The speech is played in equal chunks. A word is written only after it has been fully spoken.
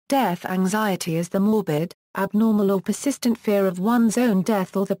death anxiety as the morbid, abnormal or persistent fear of one's own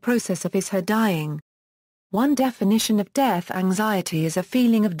death or the process of his/her dying. One definition of death anxiety is a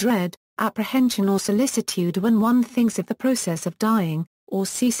feeling of dread, apprehension or solicitude when one thinks of the process of dying, or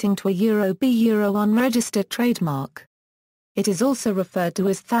ceasing to be unregistered trademark. It is also referred to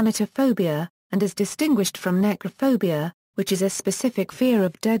as thanatophobia, and is distinguished from necrophobia, which is a specific fear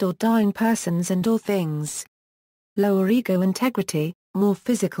of dead or dying persons and or things. Lower ego integrity, more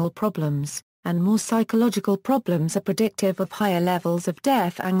physical problems, and more psychological problems are predictive of higher levels of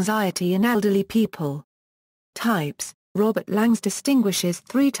death anxiety in elderly people. Types. Robert Langs distinguishes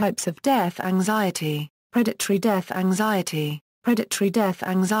three types of death anxiety. Predatory death anxiety. Predatory death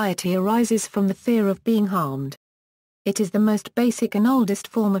anxiety arises from the fear of being harmed. It is the most basic and oldest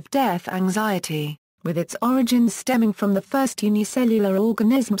form of death anxiety, with its origins stemming from the first unicellular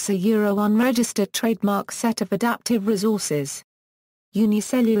organisms unregistered trademark set of adaptive resources.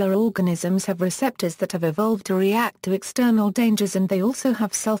 Unicellular organisms have receptors that have evolved to react to external dangers, and they also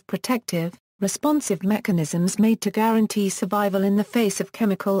have self-protective, responsive mechanisms made to guarantee survival in the face of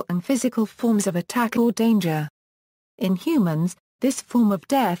chemical and physical forms of attack or danger. In humans, this form of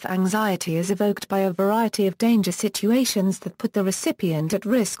death anxiety is evoked by a variety of danger situations that put the recipient at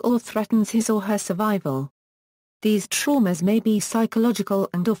risk or threatens his or her survival. These traumas may be psychological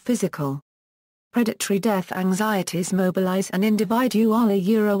and/or physical. Predatory death anxieties mobilize an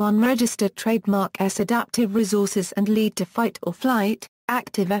individual unregistered trademark's adaptive resources and lead to fight or flight,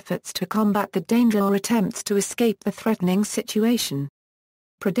 active efforts to combat the danger or attempts to escape the threatening situation.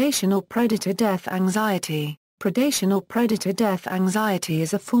 Predation or predator death anxiety. Predation or predator death anxiety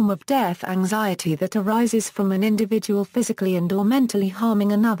is a form of death anxiety that arises from an individual physically and/or mentally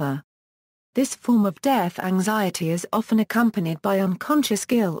harming another. This form of death anxiety is often accompanied by unconscious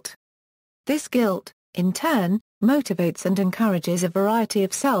guilt. This guilt, in turn, motivates and encourages a variety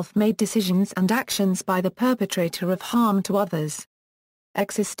of self-made decisions and actions by the perpetrator of harm to others.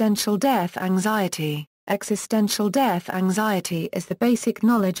 Existential death anxiety. Existential death anxiety is the basic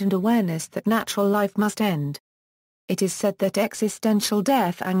knowledge and awareness that natural life must end. It is said that existential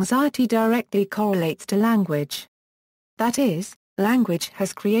death anxiety directly correlates to language. That is, language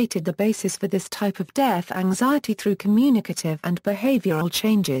has created the basis for this type of death anxiety through communicative and behavioral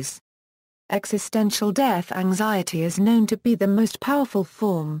changes. Existential death anxiety is known to be the most powerful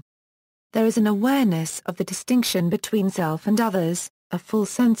form. There is an awareness of the distinction between self and others, a full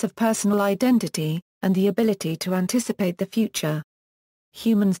sense of personal identity, and the ability to anticipate the future.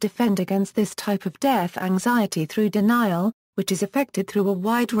 Humans defend against this type of death anxiety through denial, which is effected through a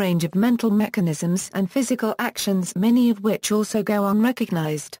wide range of mental mechanisms and physical actions, many of which also go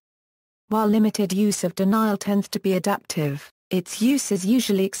unrecognized. While limited use of denial tends to be adaptive, its use is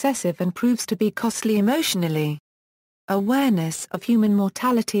usually excessive and proves to be costly emotionally. Awareness of human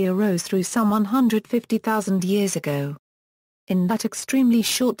mortality arose through some 150,000 years ago. In that extremely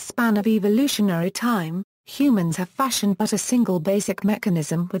short span of evolutionary time, humans have fashioned but a single basic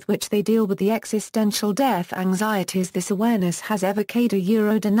mechanism with which they deal with the existential death anxieties. This awareness has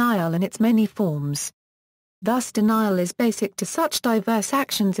evocado denial in its many forms. Thus denial is basic to such diverse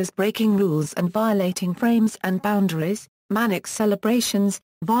actions as breaking rules and violating frames and boundaries, manic celebrations,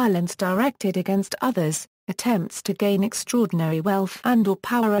 violence directed against others, attempts to gain extraordinary wealth and/or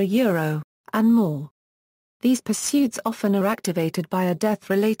power and more. These pursuits often are activated by a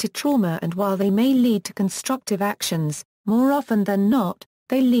death-related trauma, and while they may lead to constructive actions, more often than not,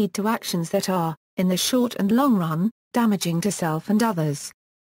 they lead to actions that are, in the short and long run, damaging to self and others.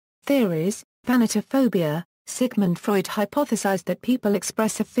 Theories. Thanatophobia. Sigmund Freud hypothesized that people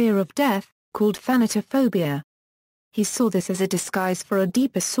express a fear of death, called thanatophobia. He saw this as a disguise for a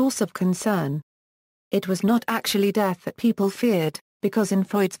deeper source of concern. It was not actually death that people feared, because in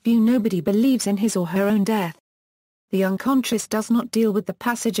Freud's view nobody believes in his or her own death. The unconscious does not deal with the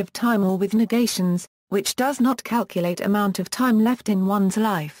passage of time or with negations, which does not calculate amount of time left in one's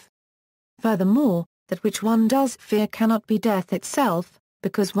life. Furthermore, that which one does fear cannot be death itself,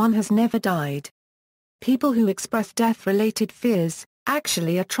 because one has never died. People who express death-related fears,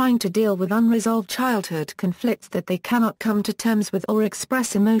 actually are trying to deal with unresolved childhood conflicts that they cannot come to terms with or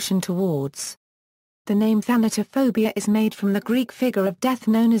express emotion towards. The name Thanatophobia is made from the Greek figure of death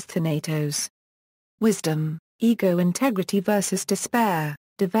known as Thanatos. Wisdom, ego integrity versus despair.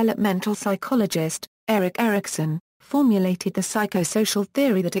 Developmental psychologist, Erik Erikson, formulated the psychosocial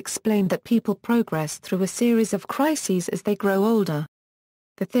theory that explained that people progress through a series of crises as they grow older.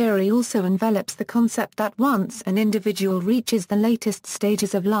 The theory also envelops the concept that once an individual reaches the latest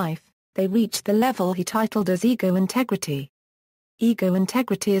stages of life, they reach the level he titled as ego integrity. Ego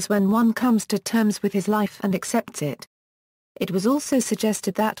integrity is when one comes to terms with his life and accepts it. It was also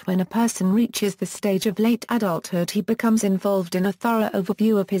suggested that when a person reaches the stage of late adulthood he becomes involved in a thorough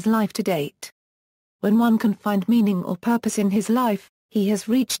overview of his life to date. When one can find meaning or purpose in his life, he has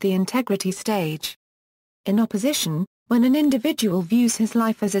reached the integrity stage. In opposition, when an individual views his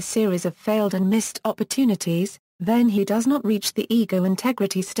life as a series of failed and missed opportunities, then he does not reach the ego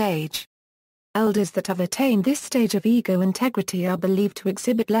integrity stage. Elders that have attained this stage of ego integrity are believed to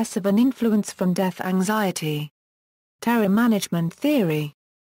exhibit less of an influence from death anxiety. Terror management theory.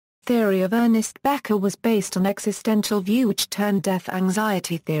 Theory of Ernest Becker was based on existential view which turned death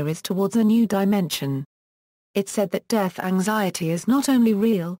anxiety theories towards a new dimension. It said that death anxiety is not only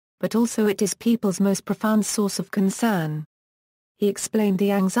real, but also it is people's most profound source of concern. He explained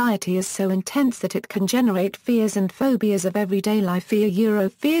the anxiety is so intense that it can generate fears and phobias of everyday life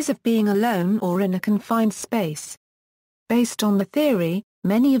fears of being alone or in a confined space. Based on the theory,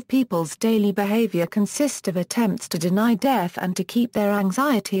 many of people's daily behavior consist of attempts to deny death and to keep their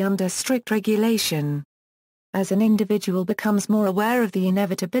anxiety under strict regulation. As an individual becomes more aware of the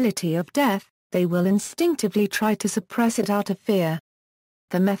inevitability of death, they will instinctively try to suppress it out of fear.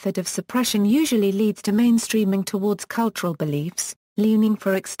 The method of suppression usually leads to mainstreaming towards cultural beliefs, leaning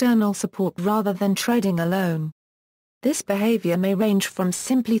for external support rather than treading alone. This behavior may range from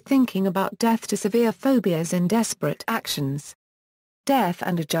simply thinking about death to severe phobias and desperate actions. Death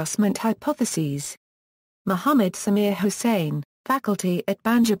and adjustment hypotheses. Muhammad Samir Hussain, faculty at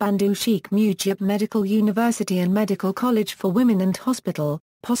Banjabandhu Sheikh Mujib Medical University and Medical College for Women and Hospital,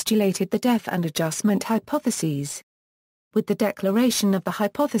 postulated the death and adjustment hypotheses. With the declaration of the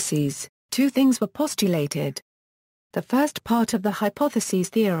hypotheses, two things were postulated. The first part of the hypotheses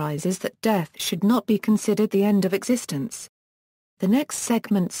theorizes that death should not be considered the end of existence. The next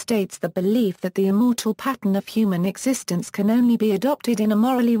segment states the belief that the immortal pattern of human existence can only be adopted in a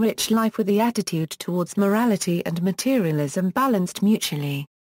morally rich life with the attitude towards morality and materialism balanced mutually.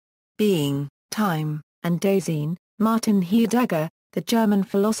 Being, time, and Dasein, Martin Heidegger, the German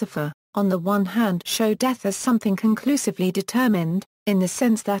philosopher, on the one hand show death as something conclusively determined, in the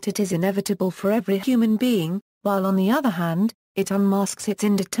sense that it is inevitable for every human being, while on the other hand, it unmasks its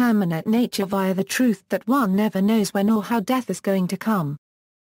indeterminate nature via the truth that one never knows when or how death is going to come.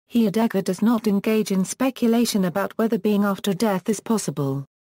 Heidegger does not engage in speculation about whether being after death is possible.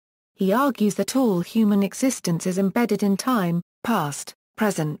 He argues that all human existence is embedded in time, past,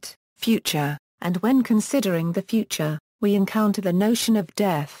 present, future, and when considering the future, we encounter the notion of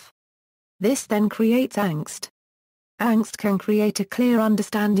death. This then creates angst. Angst can create a clear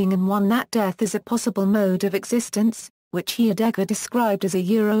understanding in one that death is a possible mode of existence, which Heidegger described as a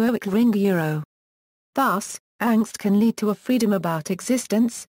Euro-oic ring euro. Thus, angst can lead to a freedom about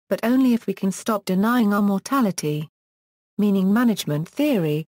existence, but only if we can stop denying our mortality. Meaning management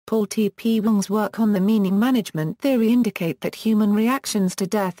theory. Paul T. P. Wong's work on the meaning management theory indicate that human reactions to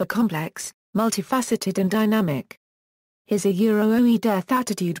death are complex, multifaceted and dynamic. His a Euro-OE death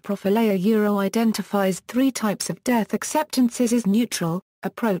attitude profile Euro identifies three types of death acceptances as neutral,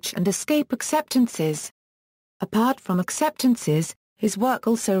 approach and escape acceptances. Apart from acceptances, his work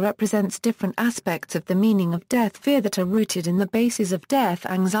also represents different aspects of the meaning of death fear that are rooted in the basis of death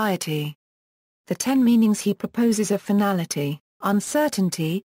anxiety. The 10 meanings he proposes are finality,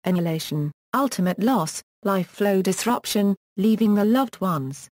 uncertainty, annihilation, ultimate loss, life flow disruption, leaving the loved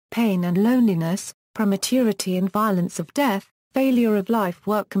ones, pain and loneliness, prematurity and violence of death, failure of life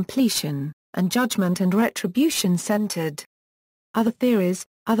work completion, and judgment and retribution centered. Other theories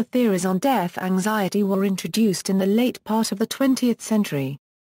on death anxiety were introduced in the late part of the 20th century.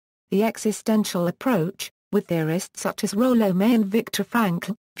 The existential approach, with theorists such as Rollo May and Viktor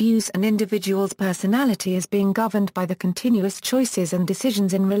Frankl, views an individual's personality as being governed by the continuous choices and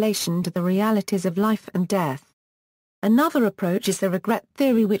decisions in relation to the realities of life and death. Another approach is the regret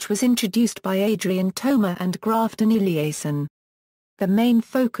theory, which was introduced by Adrian Toma and Grafton Eliasson. The main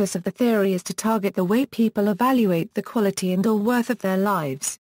focus of the theory is to target the way people evaluate the quality and/or worth of their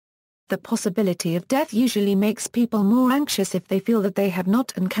lives. The possibility of death usually makes people more anxious if they feel that they have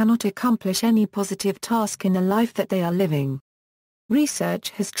not and cannot accomplish any positive task in the life that they are living. Research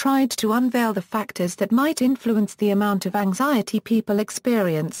has tried to unveil the factors that might influence the amount of anxiety people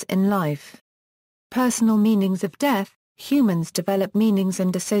experience in life. Personal meanings of death. Humans develop meanings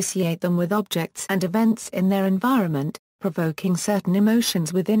and associate them with objects and events in their environment, provoking certain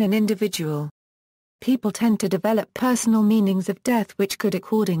emotions within an individual. People tend to develop personal meanings of death which could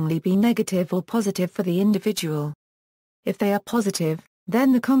accordingly be negative or positive for the individual. If they are positive,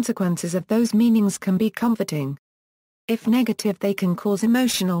 then the consequences of those meanings can be comforting. If negative, they can cause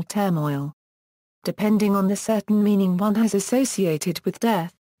emotional turmoil. Depending on the certain meaning one has associated with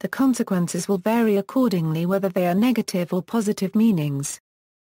death, The consequences will vary accordingly whether they are negative or positive meanings.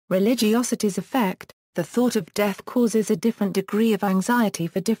 Religiosity's effect: the thought of death causes a different degree of anxiety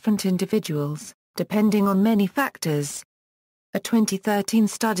for different individuals, depending on many factors. A 2013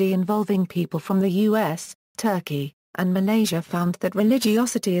 study involving people from the US, Turkey, and Malaysia found that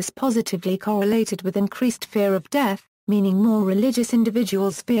religiosity is positively correlated with increased fear of death, meaning more religious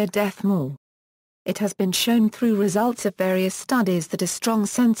individuals fear death more. It has been shown through results of various studies that a strong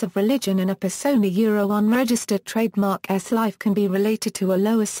sense of religion in a persona unregistered trademark S life can be related to a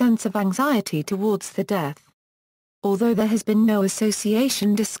lower sense of anxiety towards the death. Although there has been no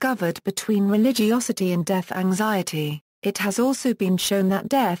association discovered between religiosity and death anxiety, it has also been shown that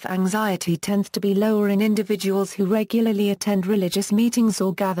death anxiety tends to be lower in individuals who regularly attend religious meetings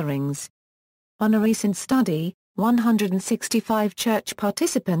or gatherings. On a recent study, 165 church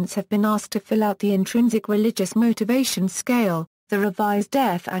participants have been asked to fill out the Intrinsic Religious Motivation Scale, the revised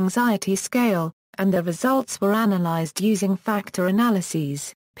Death Anxiety Scale, and the results were analyzed using factor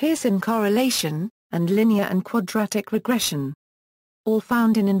analyses, Pearson correlation, and linear and quadratic regression. All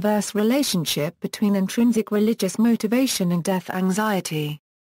found an inverse relationship between intrinsic religious motivation and death anxiety.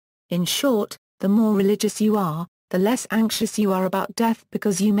 In short, the more religious you are, the less anxious you are about death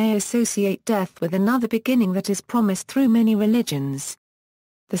because you may associate death with another beginning that is promised through many religions.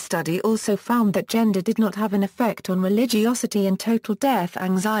 The study also found that gender did not have an effect on religiosity and total death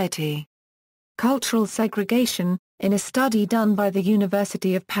anxiety. Cultural segregation: in a study done by the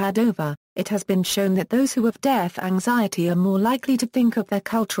University of Padova, it has been shown that those who have death anxiety are more likely to think of their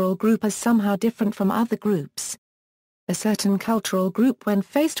cultural group as somehow different from other groups. A certain cultural group when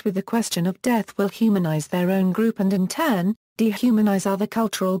faced with the question of death will humanize their own group and in turn, dehumanize other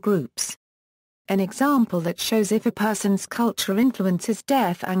cultural groups. An example that shows if a person's culture influences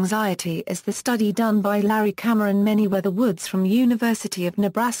death anxiety is the study done by Larry Cameron Manyweather Woods from University of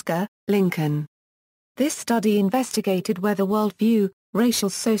Nebraska, Lincoln. This study investigated whether worldview, racial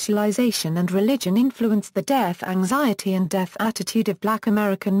socialization and religion influenced the death anxiety and death attitude of Black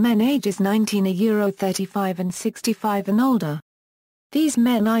American men ages 19-35 and 65 and older. These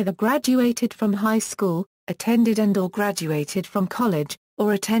men either graduated from high school, attended and/or graduated from college,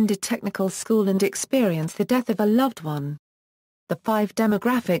 or attended technical school and experienced the death of a loved one. The 5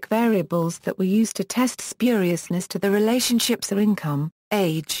 demographic variables that were used to test spuriousness to the relationships are income,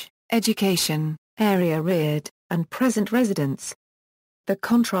 age, education, area reared, and present residence. The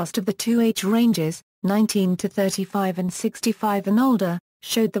contrast of the two age ranges, 19-35 and 65 and older,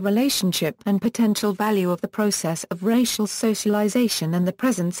 showed the relationship and potential value of the process of racial socialization and the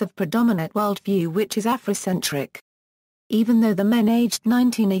presence of predominant worldview which is Afrocentric. Even though the men aged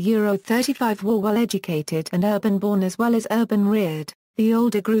 19-35 were well-educated and urban-born as well as urban-reared, the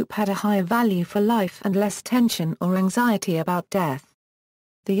older group had a higher value for life and less tension or anxiety about death.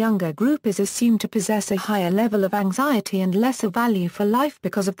 The younger group is assumed to possess a higher level of anxiety and lesser value for life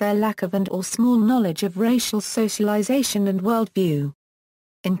because of their lack of and/or small knowledge of racial socialization and worldview.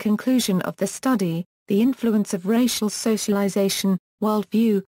 In conclusion of the study, the influence of racial socialization,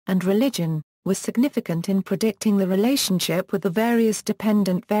 worldview, and religion was significant in predicting the relationship with the various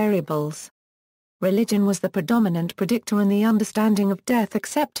dependent variables. Religion was the predominant predictor in the understanding of death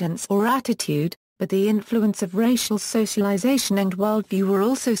acceptance or attitude, but the influence of racial socialization and worldview were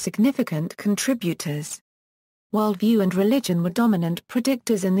also significant contributors. Worldview and religion were dominant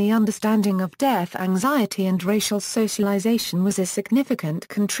predictors in the understanding of death anxiety and racial socialization was a significant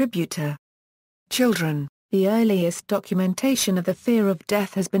contributor. Children: the earliest documentation of the fear of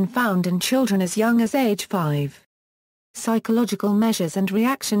death has been found in children as young as age 5. Psychological measures and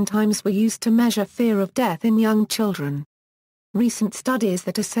reaction times were used to measure fear of death in young children. Recent studies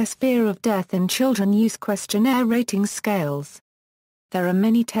that assess fear of death in children use questionnaire rating scales. There are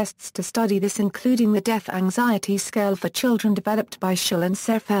many tests to study this including the Death Anxiety Scale for children developed by Schull and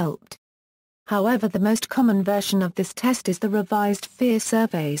Searfeldt. However, the most common version of this test is the Revised Fear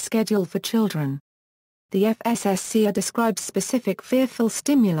Survey Schedule for children. The FSSCR describes specific fearful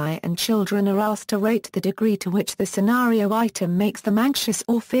stimuli and children are asked to rate the degree to which the scenario item makes them anxious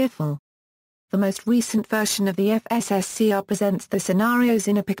or fearful. The most recent version of the FSSCR presents the scenarios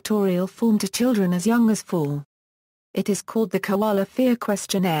in a pictorial form to children as young as 4. It is called the Koala Fear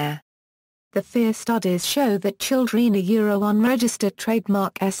Questionnaire. The fear studies show that children unregistered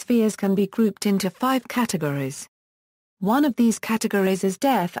trademark S fears can be grouped into 5 categories. One of these categories is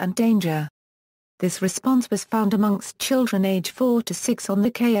death and danger. This response was found amongst children age 4 to 6 on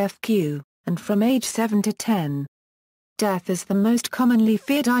the KFQ, and from age 7 to 10. Death is the most commonly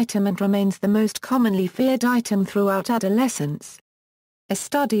feared item and remains the most commonly feared item throughout adolescence. A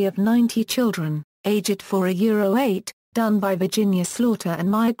study of 90 children, aged 4-8, done by Virginia Slaughter and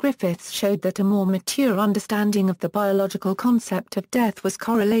Maya Griffiths, showed that a more mature understanding of the biological concept of death was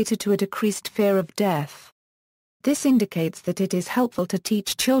correlated to a decreased fear of death. This indicates that it is helpful to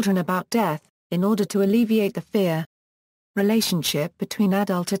teach children about death, in order to alleviate the fear. Relationship between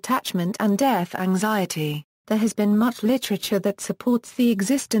adult attachment and death anxiety. There has been much literature that supports the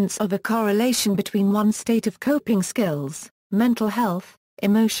existence of a correlation between one's state of coping skills, mental health,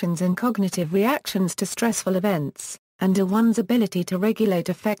 emotions and cognitive reactions to stressful events, and one's ability to regulate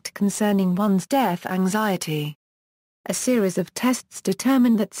affect concerning one's death anxiety. A series of tests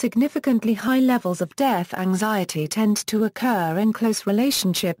determined that significantly high levels of death anxiety tend to occur in close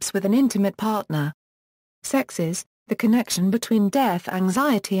relationships with an intimate partner. Sexes. The connection between death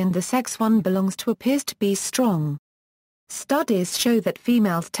anxiety and the sex one belongs to appears to be strong. Studies show that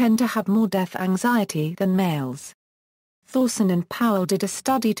females tend to have more death anxiety than males. Thorson and Powell did a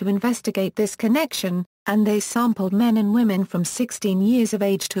study to investigate this connection, and they sampled men and women from 16 years of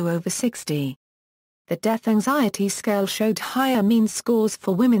age to over 60. The death anxiety scale showed higher mean scores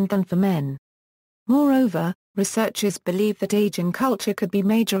for women than for men. Moreover, researchers believe that age and culture could be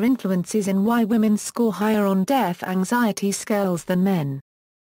major influences in why women score higher on death anxiety scales than men.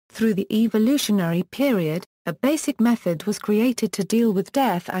 Through the evolutionary period, a basic method was created to deal with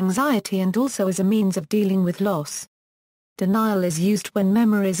death anxiety and also as a means of dealing with loss. Denial is used when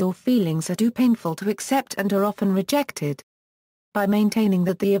memories or feelings are too painful to accept and are often rejected. By maintaining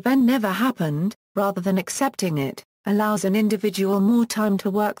that the event never happened, rather than accepting it, allows an individual more time to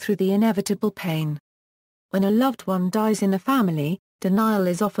work through the inevitable pain. When a loved one dies in a family, denial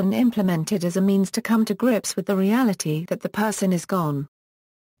is often implemented as a means to come to grips with the reality that the person is gone.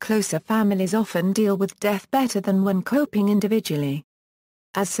 Closer families often deal with death better than when coping individually.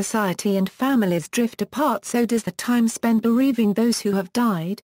 As society and families drift apart, so does the time spent bereaving those who have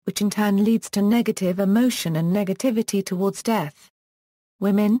died, which in turn leads to negative emotion and negativity towards death.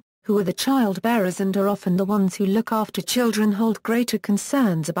 Women, who are the child bearers and are often the ones who look after children, hold greater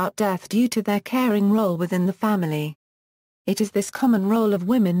concerns about death due to their caring role within the family. It is this common role of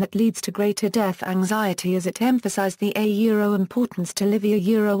women that leads to greater death anxiety, as it emphasized the importance to live a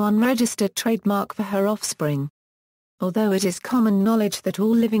unregistered trademark for her offspring. Although it is common knowledge that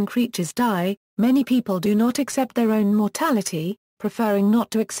all living creatures die, many people do not accept their own mortality, preferring not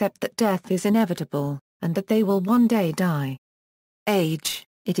to accept that death is inevitable, and that they will one day die. Age.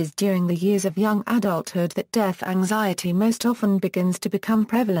 It is during the years of young adulthood that death anxiety most often begins to become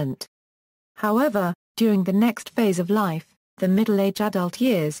prevalent. However, during the next phase of life, the middle-age adult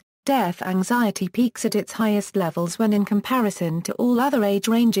years, death anxiety peaks at its highest levels when in comparison to all other age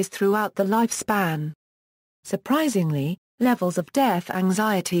ranges throughout the lifespan. Surprisingly, levels of death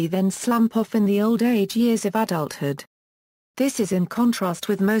anxiety then slump off in the old age years of adulthood. This is in contrast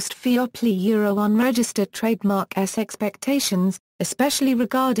with most unregistered trademark's expectations, especially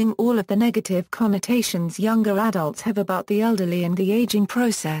regarding all of the negative connotations younger adults have about the elderly and the aging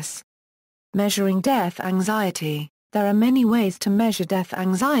process. Measuring death anxiety. There are many ways to measure death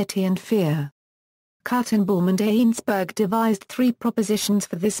anxiety and fear. Kaltenbaum and Ainsberg devised 3 propositions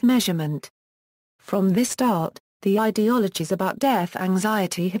for this measurement. From this start, the ideologies about death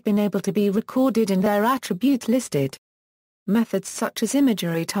anxiety have been able to be recorded and their attributes listed. Methods such as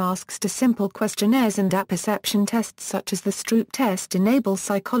imagery tasks to simple questionnaires and apperception tests such as the Stroop test enable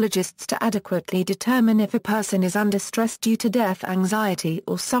psychologists to adequately determine if a person is under stress due to death anxiety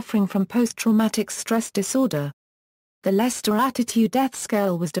or suffering from post-traumatic stress disorder. The Lester Attitude Death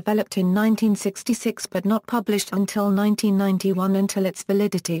Scale was developed in 1966 but not published until 1991 until its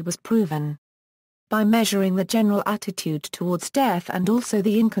validity was proven. By measuring the general attitude towards death and also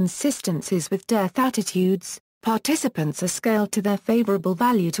the inconsistencies with death attitudes, participants are scaled to their favorable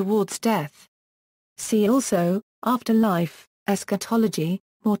value towards death. See also, Afterlife, Eschatology,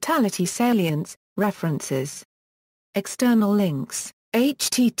 Mortality Salience, References. External links,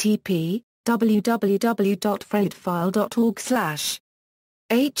 http, www.freudfile.org/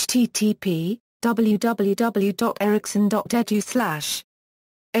 http, www.erickson.edu/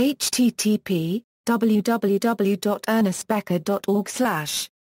 http, www.ernestbecker.org/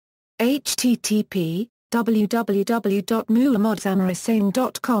 http,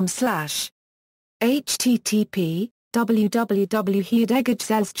 www.muhammadzamarasane.com/ http,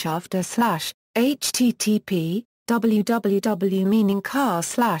 www.heideggegesellschafter/ http,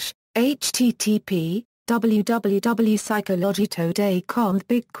 www.meaningcar/ http, www.psychologytoday.com.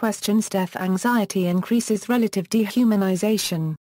 Big questions. Death anxiety increases relative dehumanization.